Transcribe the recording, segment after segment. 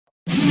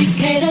me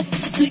cater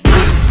to you.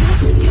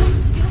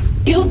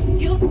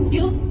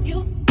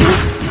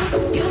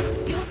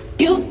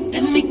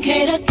 Let me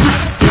cater to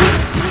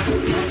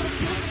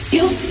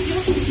you.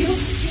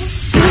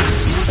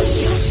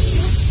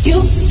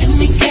 Let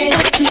me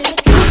cater to you. I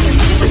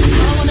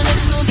wanna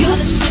let you know, girl,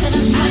 that you know that I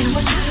am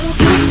what you do.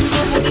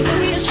 Nobody can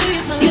reassure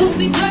you, my love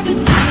be purpose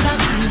without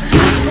you.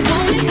 If I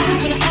wanted, I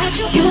could've asked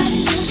you.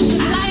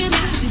 Flying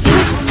into you,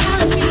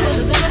 challenge me for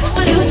the better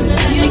for you.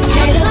 Let me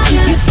cater to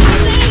you.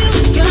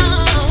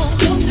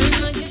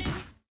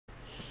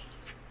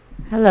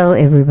 Hello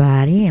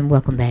everybody, and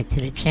welcome back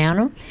to the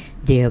channel,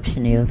 Deb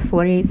Chanel's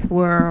 48th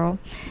World.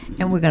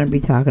 And we're going to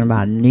be talking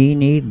about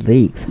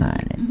neneleakes,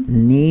 honey.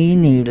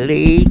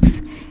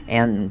 Neneleakes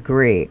and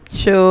Greg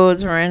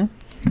children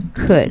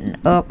cutting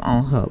up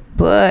on her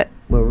butt.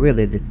 Well,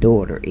 really the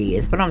daughter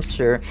is, but I'm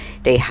sure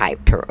they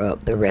hyped her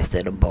up, the rest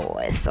of the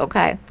boys,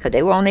 okay? Because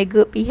they were on their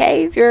good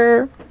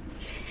behavior.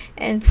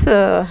 And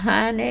so,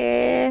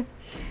 honey,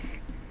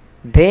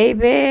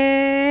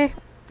 baby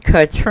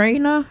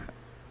Katrina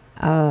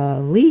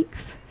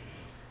Leakes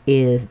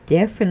is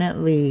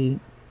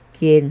definitely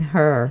getting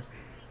her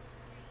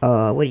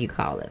what do you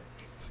call it,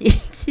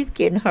 she's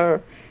getting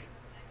her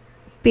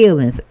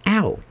feelings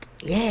out.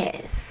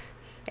 Yes,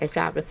 as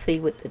y'all can see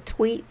with the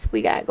tweets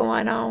we got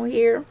going on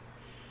here.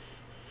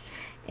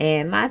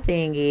 And my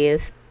thing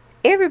is,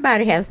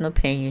 everybody has an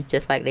opinion,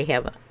 just like they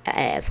have an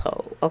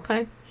asshole,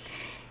 okay?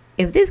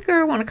 If this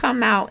girl want to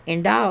come out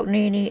and dog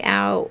Nene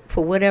out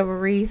for whatever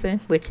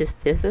reason, which is,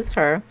 this is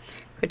her,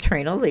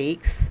 Katrina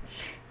Leakes,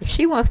 if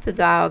she wants to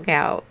dog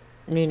out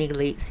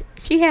Neneleakes,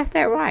 she has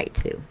that right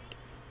to.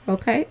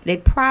 Okay? They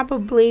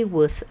probably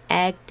was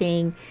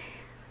acting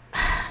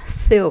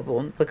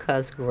civil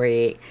because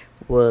Greg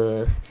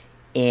was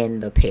in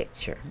the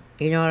picture.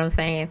 You know what I'm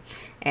saying?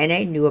 And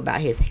they knew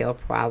about his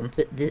health problems.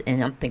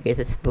 And I'm thinking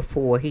this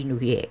before he knew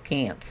he had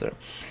cancer.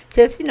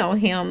 Just, you know,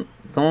 him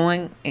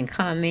going and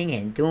coming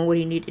and doing what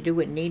he needed to do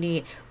with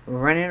Nene,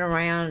 running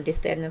around, this,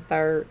 that, and the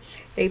third.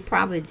 They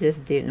probably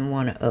just didn't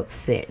want to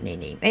upset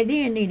Nene. And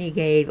then Nene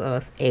gave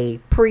us a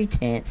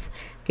pretense,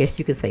 I guess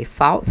you could say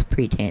false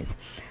pretense,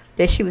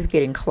 that she was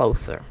getting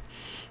closer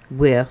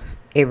with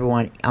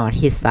everyone on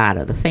his side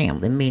of the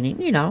family.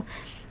 Meaning, you know,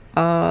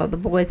 the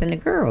boys and the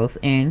girls.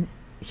 And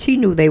she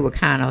knew they were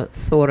kind of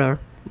sort of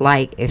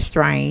like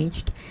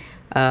estranged.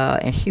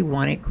 And she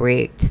wanted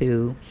Greg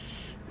to,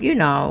 you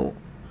know,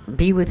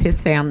 be with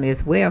his family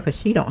as well, because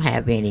she don't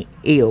have any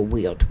ill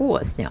will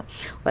towards them.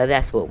 Well,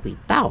 that's what we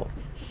thought.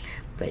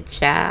 But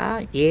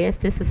child, yes,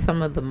 this is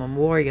some of the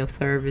memorial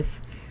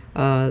service.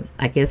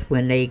 I guess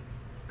when they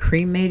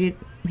cremated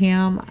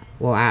him,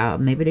 or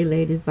maybe they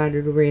laid his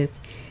body to rest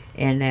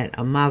in that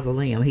a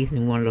mausoleum. He's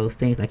in one of those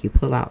things like you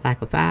pull out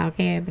like a file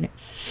cabinet.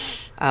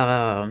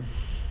 Yeah.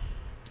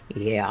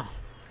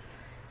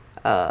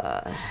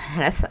 I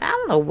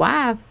don't know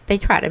why they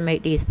try to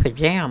make these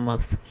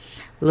pajamas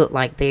look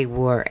like they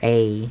were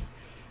a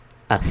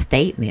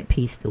statement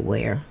piece to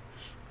wear.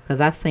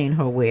 Because I've seen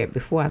her wear it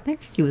before. I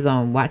think she was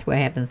on Watch What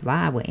Happens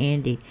Live with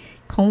Andy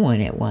Cohen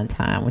at one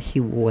time when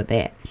she wore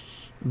that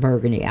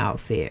burgundy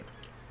outfit.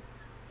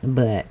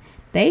 But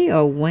they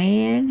are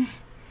wearing,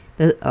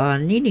 the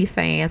Nene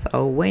fans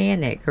are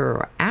wearing that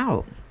girl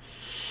out,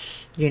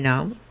 you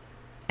know.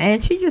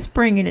 And she just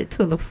bringing it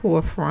to the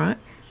forefront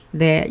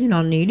that, you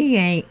know, Nene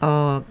ain't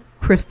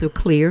crystal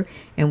clear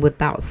and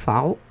without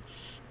fault.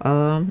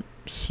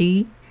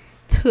 She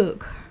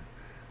took,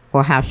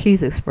 or how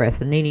she's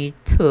expressing, Nene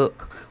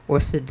took or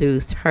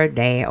seduced her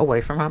dad away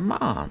from her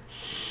mom.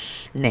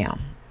 Now,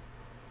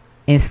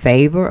 in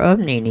favor of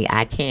Nene,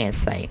 I can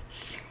say,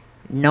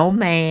 no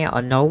man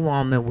or no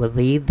woman will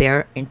leave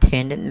their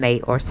intended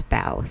mate or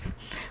spouse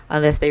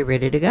unless they're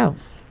ready to go.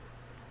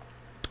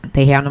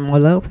 They have no more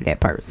love for that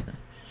person.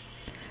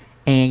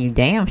 And you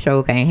damn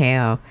sure can't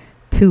have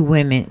two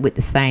women with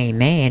the same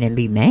man and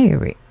be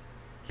married.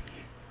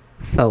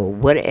 So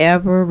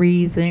whatever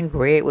reason,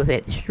 Greg was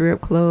at the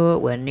strip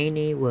club where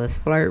Nene was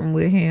flirting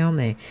with him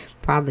and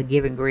probably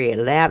giving Greg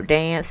lap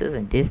dances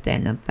and this, that,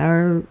 and the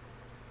third.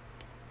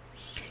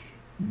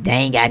 They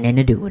ain't got nothing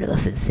to do with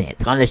us in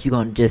sense. Unless you're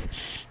going to just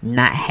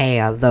not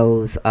have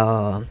those,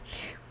 what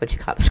you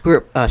call it,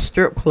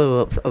 strip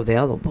clubs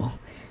available.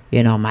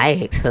 You know, my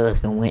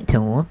ex-husband went to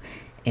them.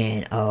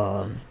 And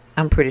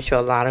I'm pretty sure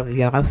a lot of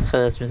y'all's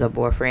husbands or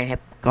boyfriend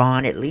have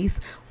gone at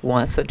least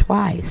once or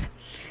twice.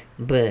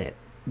 But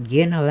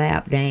getting a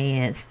lap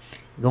dance,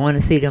 going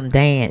to see them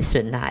dance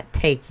should not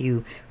take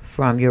you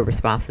from your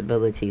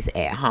responsibilities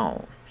at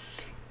home.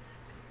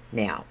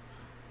 Now,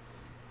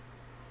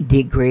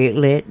 did Greg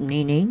let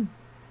Nene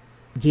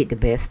get the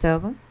best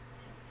of him?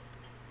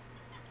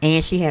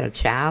 And she had a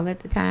child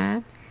at the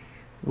time,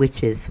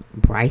 which is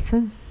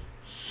Bryson.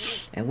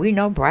 And we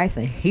know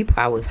Bryson, he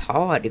probably was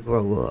hard to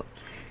grow up.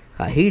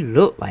 He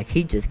looked like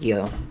he just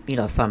give, you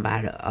know,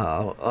 somebody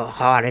a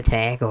heart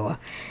attack or,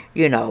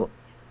 you know,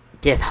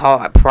 just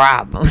hard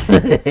problems.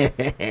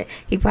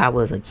 He probably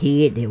was a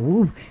kid that,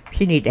 woo,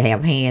 she need to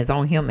have hands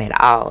on him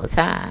at all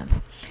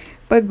times.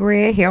 But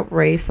Greg helped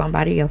raise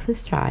somebody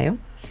else's child.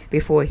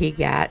 before he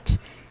got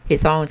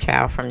his own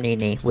child from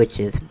Nene, which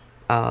is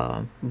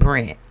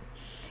Brent.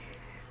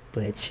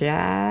 But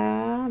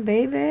child,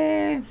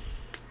 baby,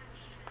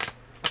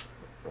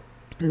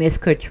 Miss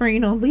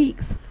Katrina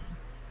Leaks,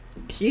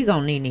 she's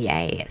on Nene's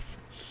ass.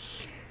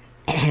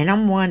 And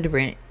I'm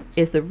wondering,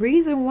 is the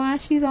reason why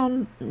she's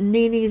on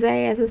Nene's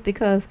ass is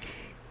because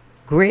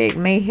Greg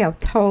may have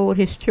told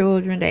his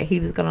children that he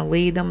was going to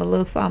leave them a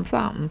little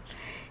something,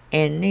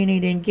 and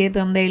Nene didn't give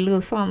them their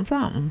little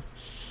something.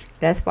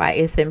 That's why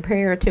it's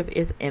imperative,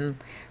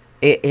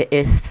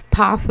 it's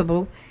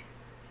possible.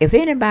 If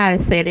anybody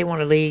said they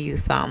want to leave you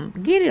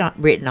something, get it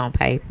written on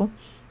paper.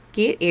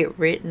 Get it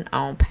written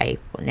on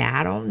paper. Now,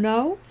 I don't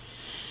know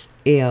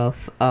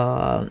if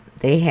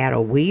they had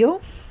a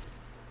will.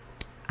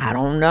 I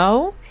don't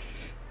know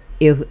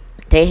if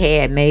they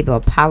had maybe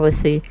a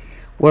policy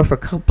worth a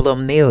couple of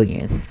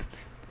millions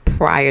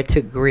prior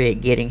to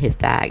Greg getting his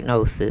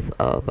diagnosis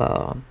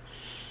of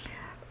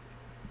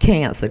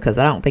cancer, because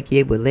I don't think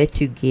they would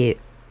let you get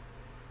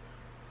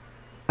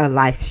a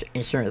life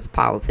insurance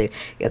policy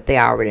if they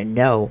already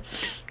know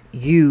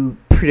you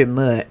pretty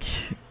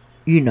much,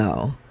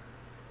 we're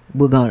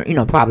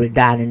gonna, probably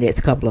die in the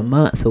next couple of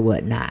months or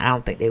whatnot. I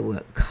don't think they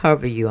would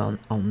cover you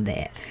on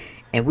that.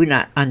 And we're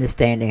not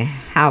understanding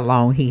how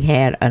long he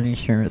had an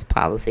insurance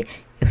policy,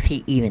 if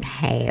he even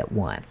had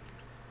one.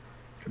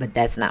 But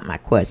that's not my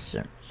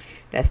question.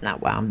 That's not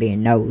why I'm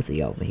being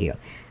nosy over here.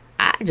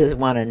 I just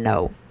want to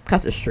know,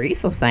 because the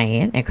streets are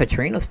saying, and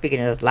Katrina's speaking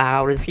as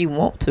loud as she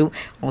wants to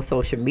on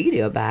social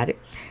media about it,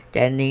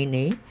 that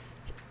Nene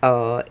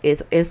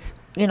is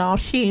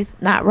she's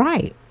not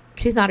right.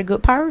 She's not a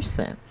good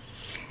person,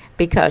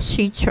 because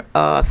she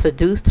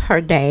seduced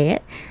her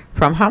dad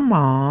from her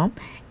mom,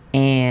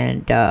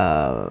 and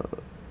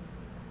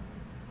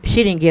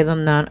she didn't give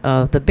them none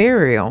of the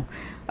burial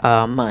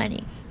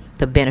money.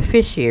 The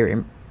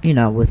beneficiary,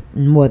 was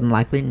more than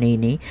likely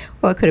Nene,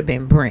 or it could have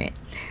been Brent.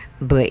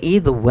 But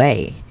either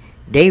way,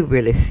 they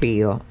really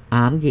feel,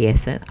 I'm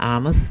guessing,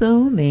 I'm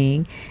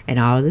assuming, and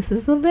all of this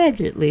is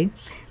allegedly,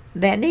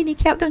 that Nene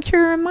kept them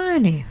children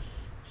money.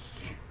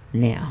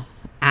 Now,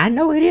 I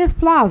know it is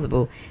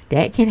plausible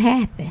that can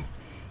happen.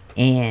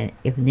 And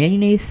if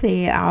Nene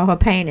said all her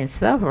pain and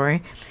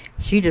suffering,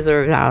 she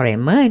deserves all that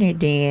money,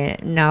 then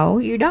no,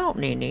 you don't,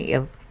 Nene.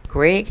 If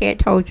Greg had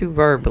told you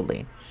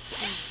verbally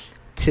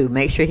to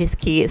make sure his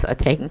kids are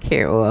taken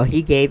care of, or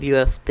he gave you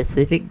a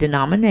specific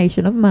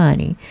denomination of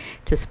money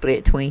to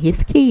split between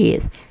his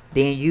kids,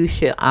 then you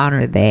should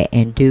honor that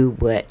and do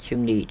what you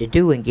need to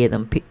do and give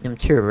them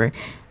children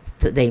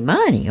their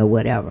money or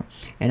whatever.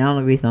 And the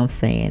only reason I'm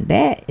saying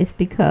that is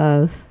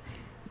because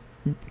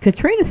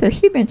Katrina says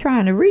she been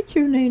trying to reach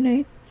you,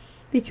 Nene.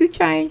 Did you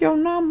change your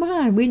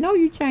number? We know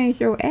you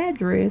changed your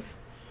address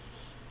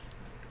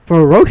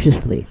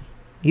ferociously.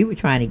 You were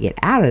trying to get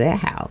out of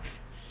that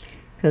house.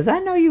 Because I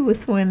know you were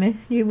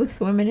swimming. You were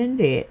swimming in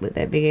debt with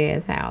that big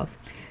ass house.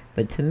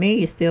 But to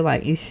me, it's still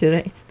like you should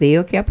have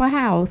still kept a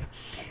house.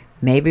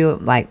 Maybe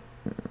like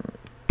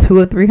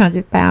 $200,000 or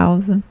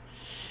 $300,000.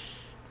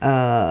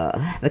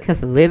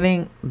 Because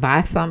living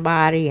by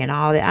somebody and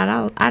all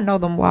that, I know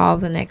them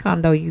walls in that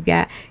condo you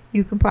got,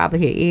 you can probably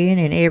hear in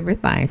and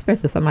everything,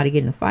 especially somebody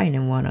getting a fight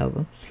in one of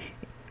them,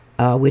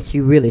 which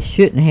you really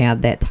shouldn't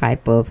have that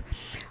type of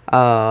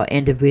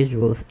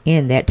individuals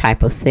in that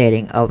type of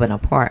setting of an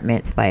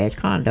apartment /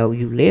 condo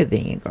you live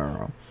in,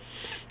 girl.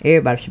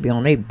 Everybody should be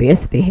on their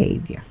best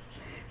behavior.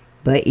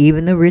 But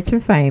even the rich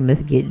and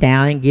famous get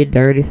down and get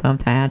dirty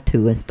sometimes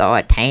too and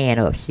start tearing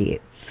up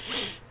shit.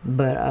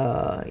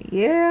 But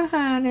yeah,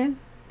 honey,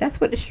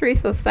 that's what the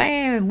streets are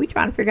saying. We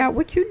trying to figure out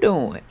what you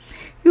doing.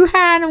 You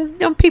hiding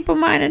them people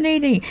money,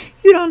 Nene.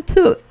 You done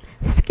took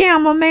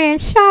Scammer Man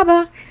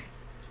Shaba,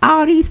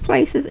 all these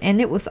places,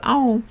 and it was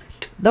on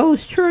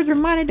those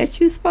children money that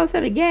you supposed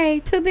to have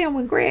gave to them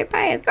when Greg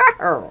passed.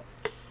 Girl.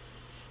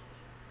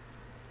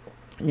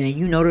 Now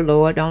you know the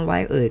Lord don't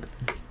like ugly.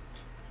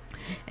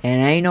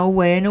 And ain't no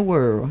way in the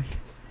world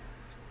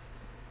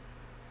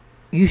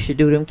you should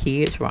do them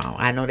kids wrong.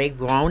 I know they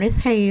grown as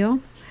hell,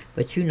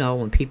 but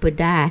when people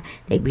die,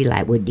 they be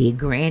like, well, did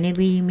Granny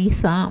leave me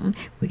something?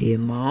 Well, did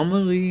Mama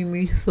leave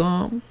me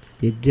something?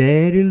 Did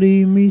Daddy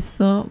leave me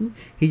something?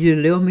 He just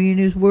left me in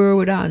this world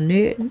without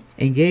nothing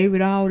and gave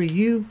it all to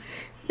you.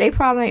 They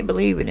probably ain't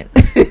believing it.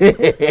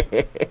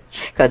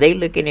 Because they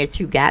looking at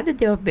you got the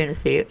death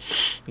benefit,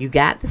 you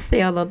got the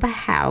sale of a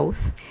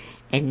house,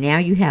 and now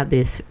you have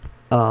this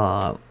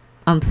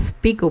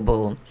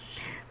unspeakable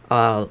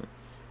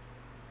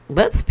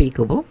but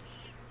speakable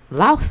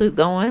lawsuit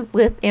going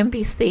with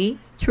NBC,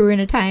 True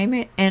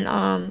Entertainment,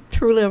 and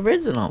Truly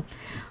Original,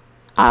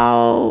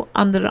 all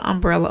under the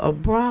umbrella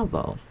of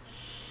Bravo.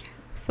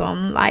 So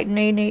I'm like,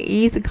 Nene,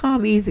 easy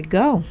come, easy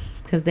go,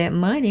 because that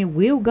money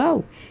will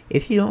go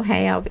if you don't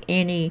have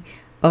any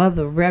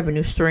other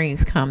revenue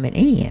streams coming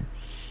in.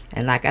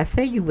 And like I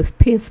said, you was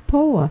piss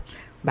poor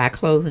by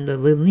closing the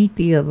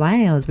Lenitia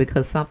Lounge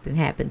because something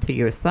happened to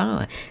your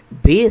son.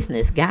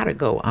 Business gotta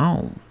go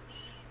on.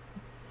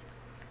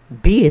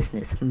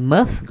 Business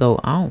must go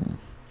on.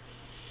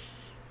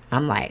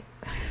 I'm like,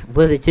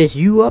 was it just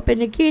you up in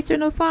the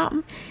kitchen or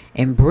something?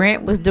 And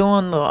Brent was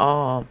doing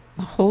the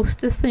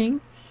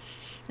hostessing,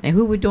 and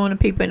who was doing the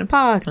people in the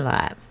parking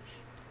lot?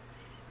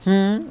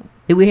 Did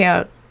we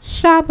have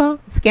Shaba,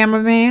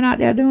 scammer man, out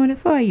there doing it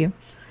for you?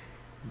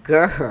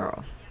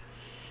 Girl,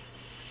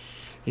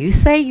 you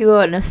say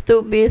you're an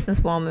astute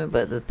businesswoman,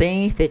 but the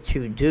things that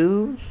you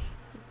do,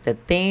 the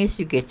things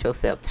you get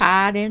yourself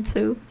tied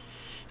into,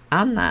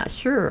 I'm not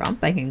sure. I'm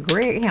thinking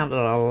Greg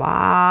handled a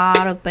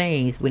lot of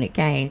things when it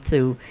came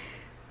to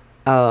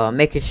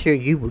making sure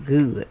you were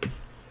good.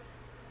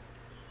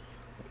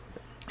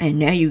 And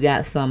now you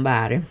got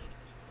somebody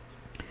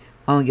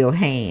on your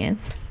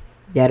hands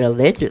that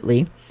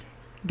allegedly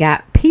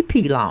got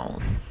PP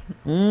loans.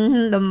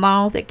 The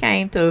loans that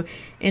came to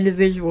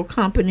individual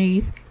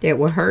companies that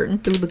were hurting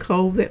through the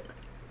COVID.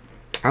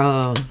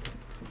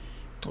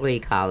 What do you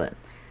call it?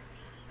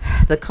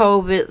 The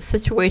COVID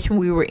situation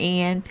we were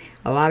in.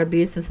 A lot of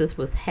businesses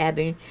was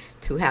having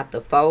to have to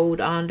fold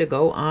under,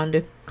 go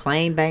under,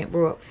 claim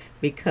bankrupt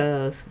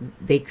because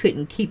they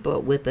couldn't keep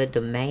up with the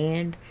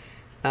demand,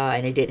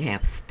 and they didn't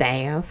have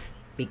staff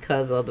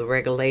because of the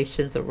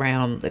regulations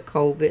around the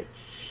COVID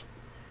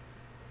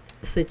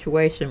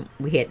situation.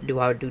 We had to do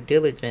our due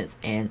diligence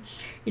and,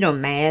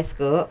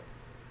 mask up.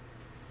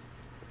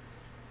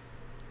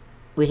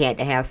 We had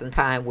to have some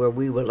time where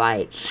we were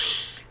like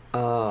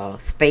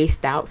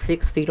spaced out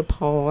 6 feet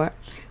apart.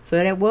 So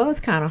that was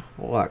kind of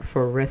hard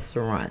for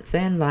restaurants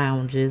and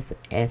lounges,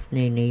 as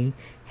Nene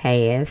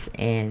has,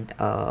 and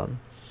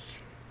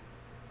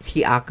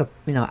she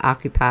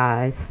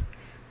occupies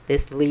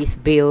this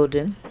leased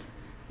building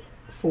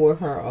for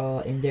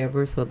her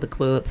endeavors of the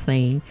club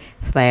scene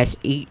 /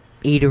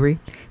 eatery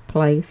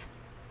place.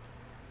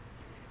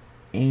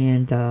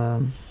 And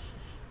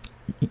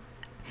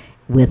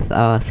with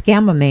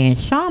scammer man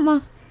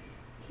Shama,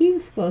 he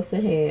was supposed to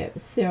have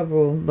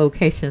several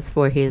locations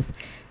for his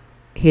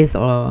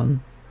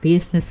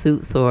business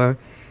suits or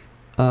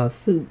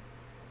suit.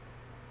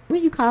 What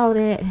do you call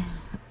that?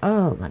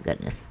 Oh my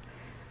goodness.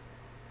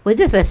 Well,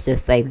 let's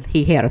just say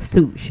he had a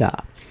suit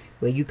shop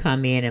where you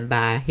come in and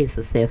buy his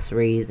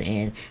accessories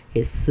and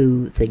his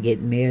suits and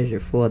get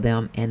measured for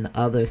them, and the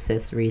other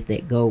accessories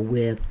that go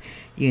with,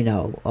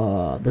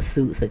 the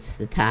suits, such as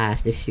the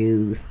ties, the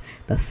shoes,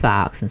 the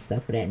socks, and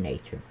stuff of that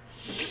nature.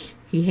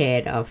 He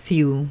had a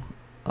few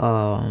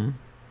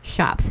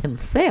shops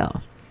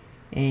himself,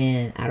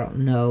 and I don't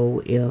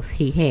know if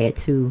he had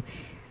to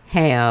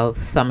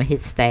have some of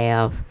his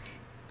staff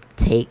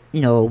take,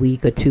 a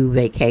week or two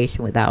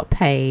vacation without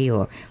pay,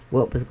 or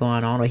what was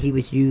going on, or he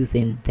was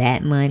using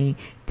that money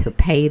to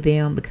pay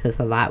them because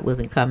a lot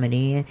wasn't coming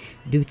in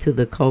due to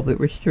the COVID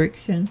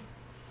restrictions.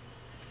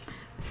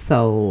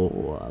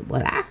 So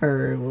what I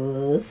heard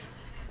was,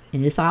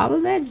 and it's all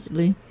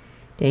allegedly,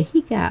 that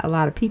he got a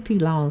lot of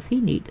PP loans he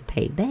need to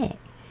pay back.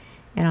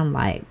 And I'm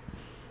like,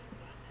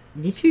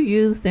 did you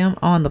use them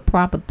on the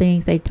proper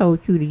things they told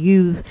you to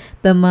use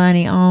the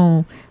money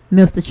on,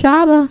 Mr.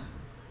 Chaba?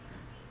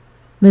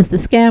 Mr.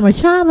 Scammer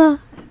Chaba?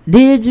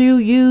 Did you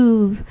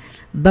use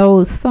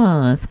those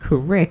funds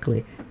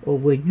correctly? Or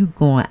were you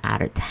going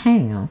out of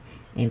town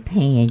and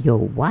paying your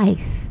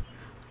wife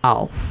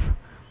off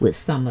with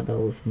some of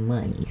those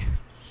monies?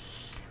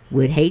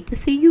 Would hate to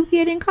see you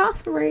get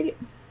incarcerated.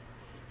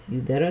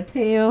 You better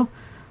tell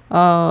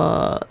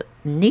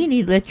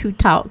Nene let you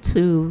talk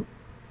to,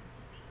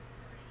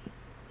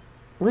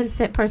 what is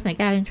that person that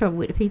got in trouble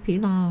with the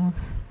PP loans?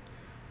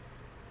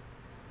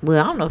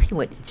 Well, I don't know if he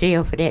went to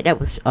jail for that. That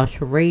was a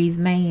Sheree's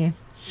man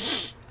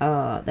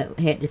that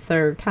had to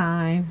serve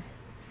time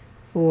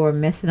for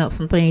messing up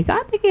some things.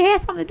 I think it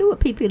has something to do with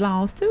PP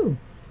loans too.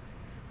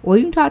 Well,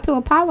 you can talk to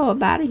Apollo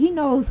about it. He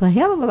knows a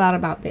hell of a lot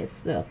about that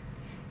stuff.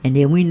 And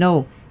then we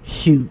know,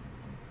 shoot,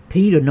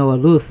 Peter know a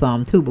little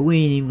something too, but we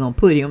ain't even gonna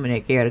put him in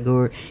that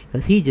category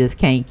because he just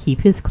can't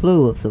keep his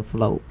clubs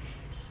afloat.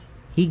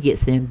 He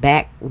gets in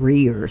back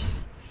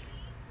rears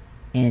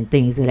and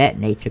things of that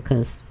nature,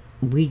 because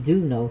we do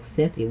know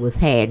Cynthia was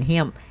had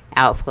him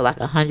out for like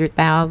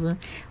 100,000,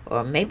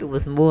 or maybe it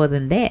was more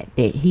than that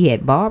he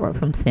had borrowed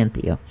from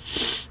Cynthia.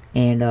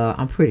 And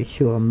I'm pretty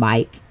sure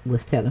Mike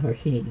was telling her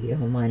she needed to get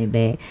her money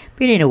back.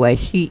 But anyway,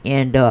 she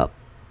ended up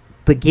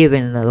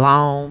forgiving the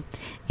loan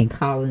and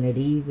calling it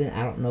even.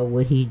 I don't know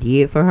what he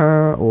did for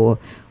her, or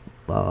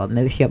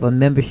maybe she have a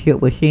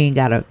membership where she ain't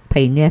got to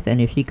pay nothing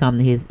if she come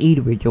to his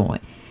eatery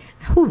joint.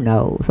 Who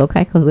knows,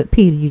 okay? Because with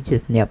Peter, you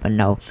just never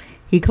know.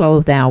 He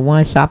closed down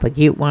one shop or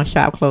get one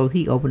shop closed.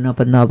 He opened up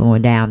another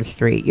one down the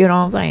street. You know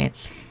what I'm saying?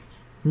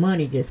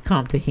 Money just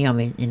come to him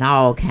in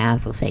all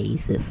kinds of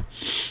phases.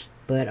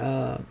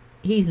 But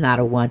he's not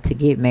a one to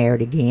get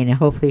married again. And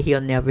hopefully he'll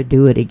never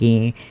do it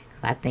again.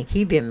 I think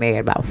he's been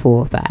married about 4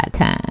 or 5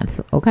 times.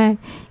 Okay?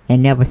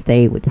 And never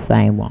stayed with the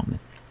same woman.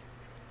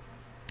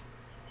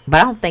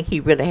 But I don't think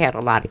he really had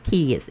a lot of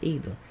kids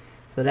either.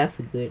 So that's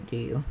a good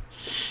deal.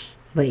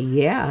 But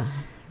yeah,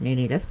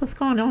 Nene, that's what's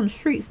going on in the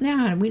streets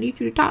now. And we need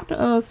you to talk to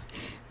us.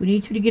 We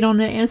need you to get on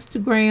the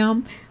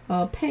Instagram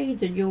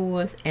page of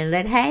yours and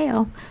let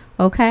Hal,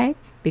 okay?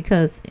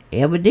 Because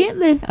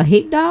evidently a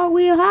hick dog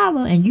will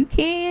holler, and you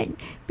can't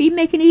be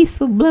making these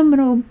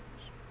subliminal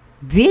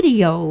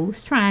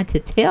videos trying to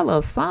tell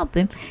us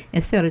something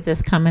instead of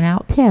just coming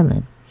out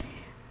telling.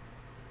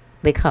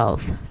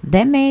 Because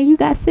that man you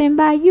got sitting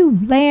by you,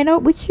 laying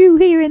up with you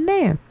here and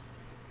there,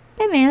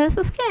 that man is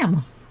a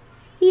scammer.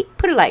 He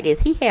put it like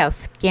this: he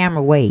has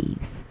scammer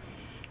ways.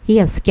 He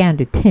has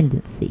scammer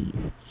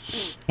tendencies.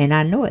 And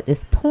I know at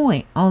this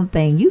point, only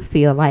thing you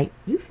feel like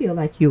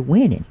you're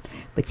winning.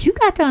 But you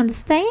got to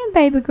understand,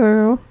 baby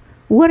girl,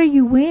 what are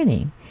you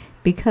winning?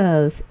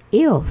 Because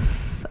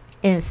if,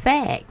 in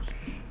fact,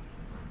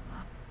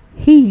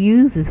 he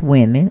uses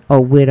women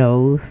or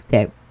widows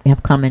that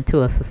have come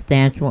into a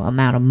substantial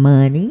amount of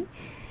money,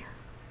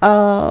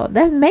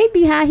 that may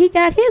be how he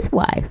got his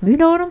wife. You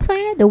know what I'm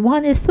saying? The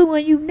one that's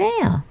suing you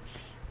now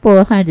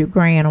for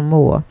 $100,000 or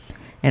more.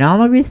 And the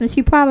only reason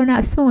she probably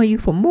not suing you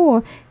for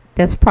more,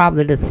 that's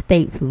probably the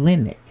state's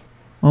limit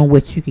on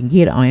what you can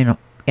get on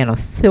in a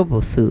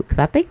civil suit. Because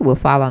I think it will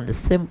fall under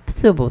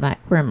civil, not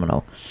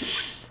criminal.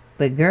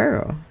 But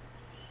girl,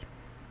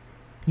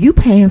 you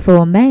paying for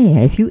a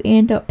man. If you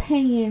end up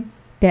paying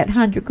that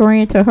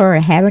 $100,000 to her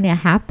and having to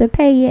have to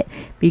pay it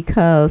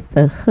because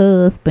the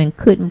husband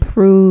couldn't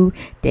prove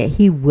that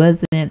he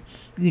wasn't,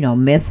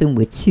 messing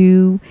with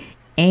you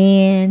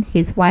and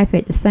his wife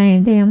at the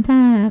same damn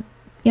time.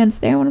 You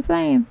understand what I'm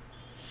saying?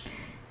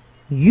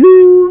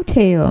 You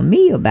tell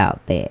me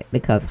about that,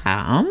 because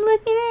how I'm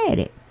looking at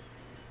it,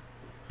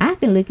 I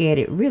can look at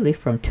it really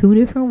from two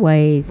different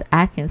ways.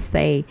 I can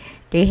say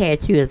they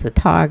had you as a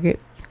target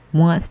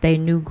once they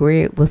knew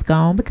Greg was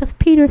gone because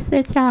Peter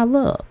set y'all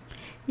up.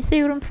 You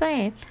see what I'm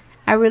saying?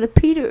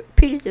 Peter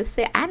just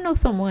said, I know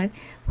someone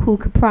who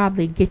could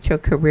probably get your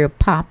career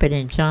popping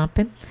and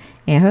jumping.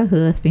 And her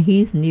husband,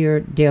 he's near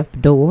death's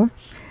door.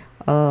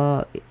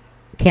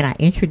 Can I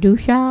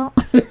introduce y'all?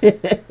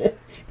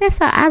 That's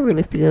how I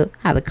really feel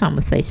how the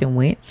conversation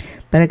went.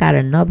 But I got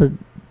another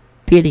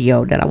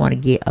video that I want to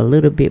get a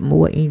little bit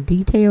more in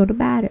detail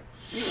about it.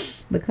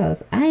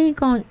 Because I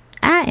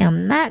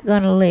am not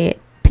going to let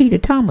Peter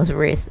Thomas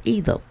rest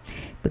either.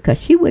 Because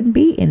she wouldn't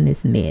be in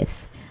this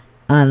mess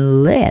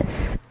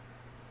unless,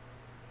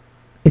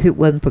 if it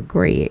wasn't for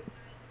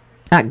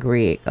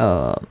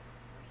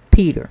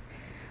Peter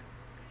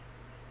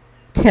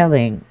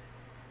telling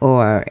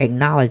or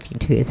acknowledging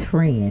to his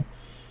friend,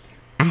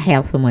 I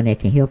have someone that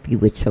can help you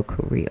with your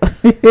career.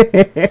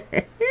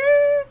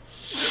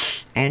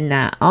 And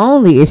not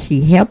only is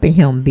she helping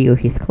him build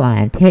his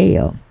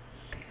clientele,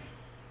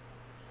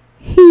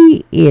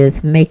 he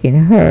is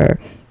making her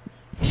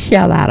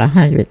shell out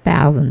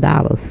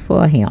 $100,000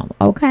 for him.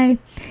 Okay?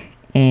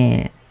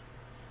 And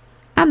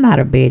I'm not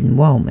a betting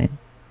woman,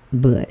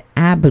 but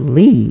I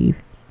believe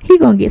he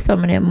gonna get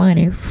some of that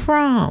money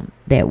from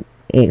that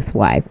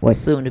ex-wife, or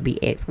soon to be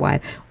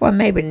ex-wife, or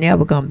maybe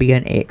never gonna be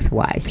an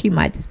ex-wife. She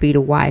might just be the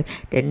wife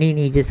that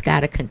Nene just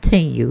gotta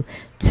continue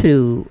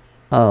to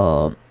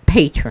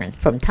patron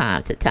from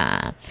time to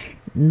time.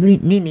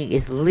 Nene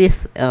is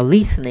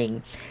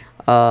leasing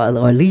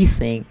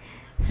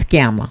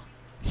scammer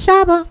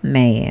Shaba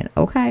man,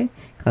 okay?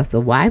 Because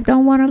the wife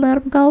don't want to let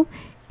him go,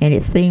 and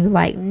it seems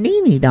like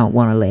Nene don't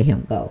want to let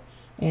him go.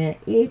 And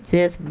it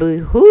just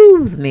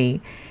behooves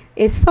me.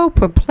 It's so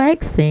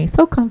perplexing,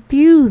 so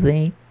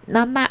confusing. And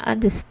I'm not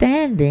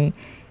understanding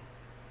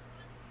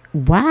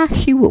why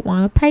she would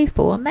want to pay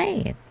for a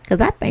man.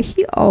 Because I think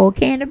she owed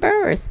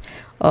Kandiburruss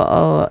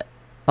an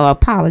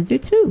apology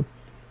too.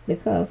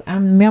 Because I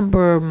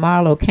remember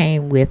Marlo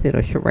came with it,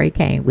 or Sheree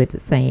came with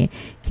it, saying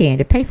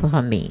Kandi pay for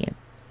her men.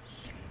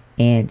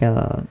 And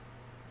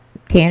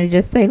Kandi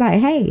just say like,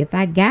 hey, if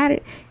I got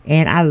it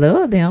and I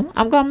love them,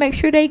 I'm going to make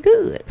sure they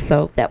good.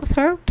 So that was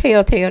her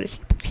telltale that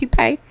she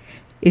paid.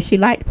 If she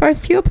liked the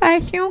person, she'll pay.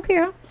 She don't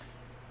care.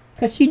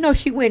 Because she knows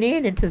she went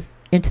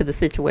into the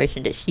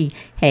situation that she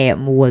had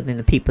more than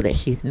the people that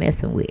she's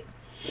messing with.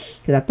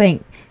 Because I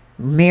think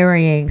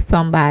marrying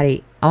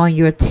somebody on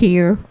your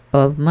tier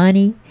of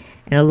money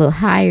and a little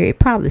higher, it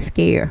probably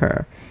scared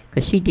her.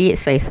 Because she did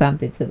say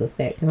something to the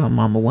effect to her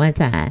mama one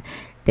time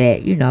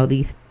that,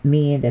 these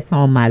men that's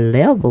on my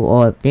level,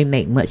 or they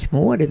make much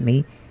more than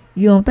me,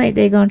 you don't think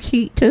they're going to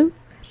cheat too?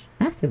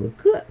 I said,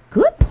 well,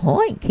 good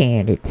point,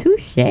 Kandi.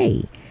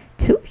 Touche.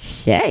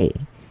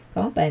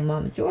 Don't think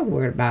Mama Joy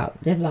worried about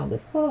as long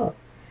as her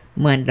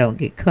money don't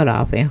get cut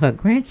off and her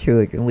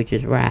grandchildren, which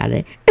is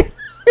Riley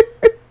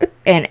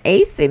and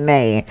AC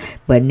man.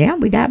 But now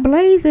we got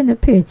Blaze in the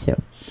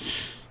picture.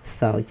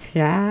 So,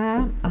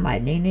 child, I'm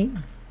like,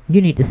 Nene,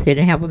 you need to sit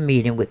and have a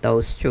meeting with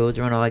those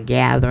children, or a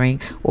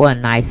gathering, or a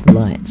nice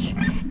lunch,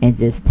 and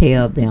just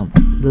tell them,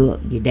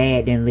 look, your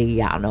dad didn't leave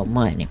y'all no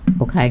money,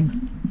 okay?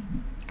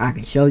 I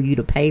can show you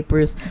the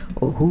papers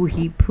or who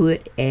he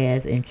put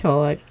as in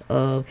charge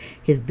of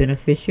his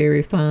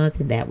beneficiary funds,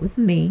 and that was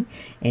me.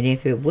 And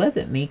if it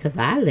wasn't me, because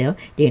I left,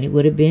 then it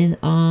would have been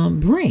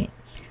Brent.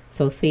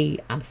 So see,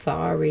 I'm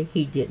sorry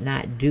he did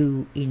not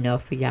do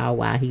enough for y'all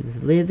while he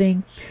was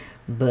living,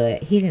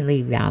 but he didn't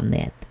leave y'all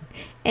nothing.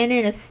 And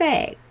in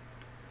effect,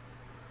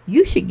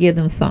 you should give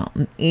them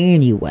something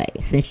anyway.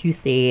 Since you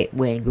said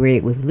when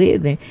Greg was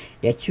living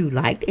that you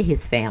liked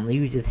his family,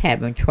 you just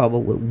having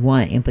trouble with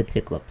one in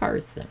particular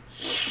person.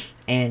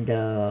 And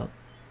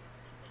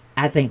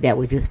I think that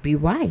would just be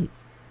right.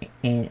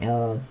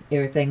 And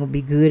everything will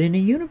be good in the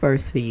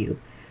universe for you.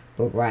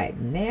 But right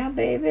now,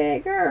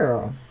 baby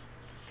girl,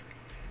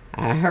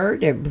 I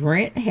heard that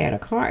Brent had a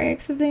car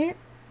accident.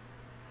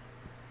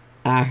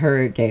 I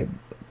heard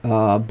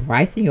that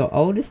Bryson, your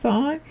oldest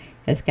son,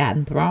 has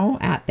gotten thrown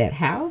out that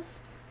house.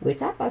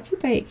 Which I thought you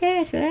paid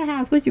cash for that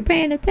house. Was you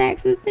paying the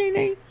taxes,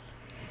 Nene?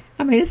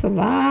 I mean, it's a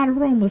lot of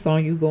rumors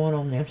on you going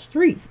on their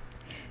streets.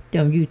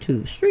 Them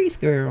YouTube streets,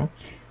 girl.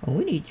 And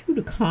we need you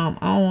to come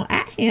on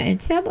out here and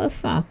tell us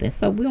something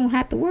so we don't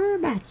have to worry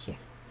about you.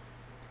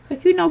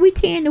 Because, you know, we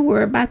tend to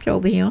worry about you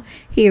over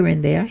here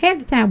and there. Half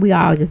the time we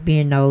all just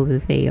being nosy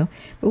as hell.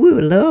 But we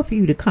would love for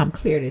you to come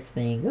clear this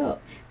thing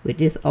up with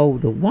this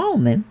older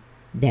woman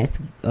that's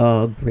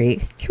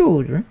Greg's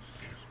children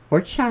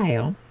or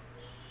child.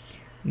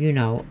 You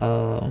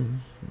know,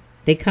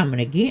 they coming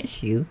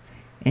against you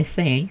and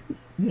saying,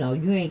 you know,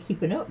 you ain't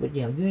keeping up with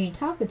them. You ain't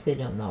talking to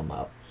them no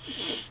more.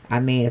 I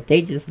mean, if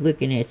they just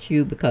looking at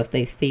you because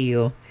they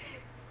feel,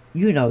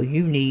 you know,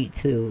 you need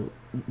to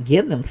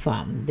give them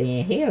something,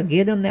 then hell,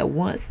 give them that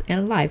once in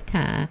a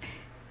lifetime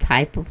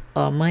type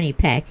of money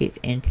package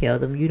and tell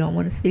them you don't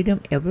want to see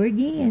them ever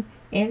again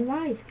in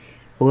life.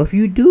 Or if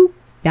you do,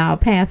 y'all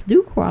paths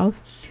do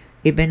cross,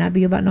 it better not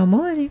be about no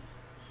money.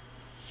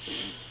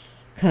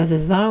 Because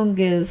as long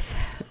as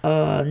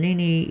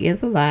Nene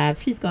is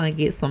alive, she's going to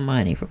get some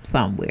money from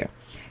somewhere.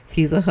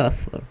 She's a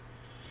hustler.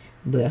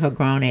 But her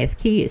grown-ass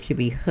kids should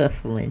be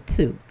hustling,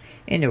 too,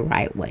 in the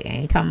right way. I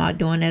ain't talking about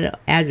doing that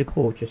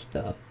agriculture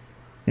stuff.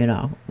 You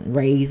know,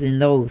 raising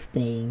those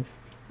things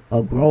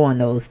or growing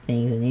those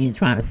things and then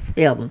trying to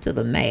sell them to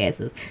the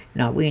masses.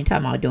 No, we ain't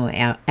talking about doing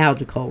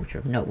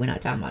agriculture. No, we're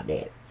not talking about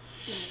that.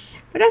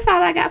 But that's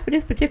all I got for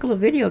this particular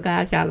video,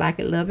 guys. Y'all like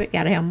it, love it.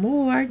 Gotta have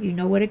more. You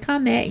know where to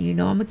come at. You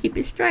know I'm going to keep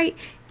it straight.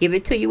 Give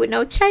it to you with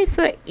no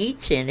chaser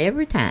each and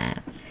every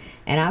time.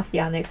 And I'll see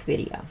y'all next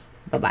video.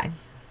 Bye-bye.